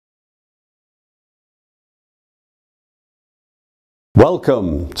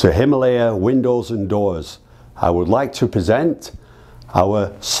Welcome to Himalaya Windows and Doors. I would like to present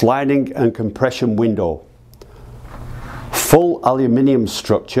our sliding and compression window. Full aluminium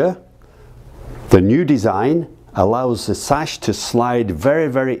structure. The new design allows the sash to slide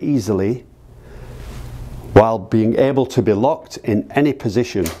very easily while being able to be locked in any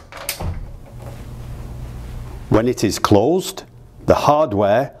position. When it is closed, the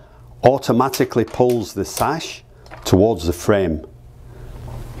hardware automatically pulls the sash towards the frame.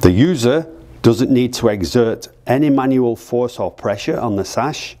 The user doesn't need to exert any manual force or pressure on the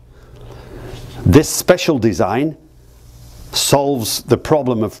sash. This special design solves the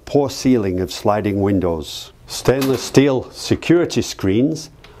problem of poor sealing of sliding windows. Stainless steel security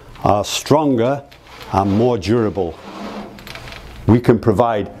screens are stronger and more durable. We can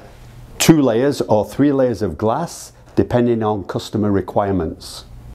provide 2 layers or 3 layers of glass depending on customer requirements.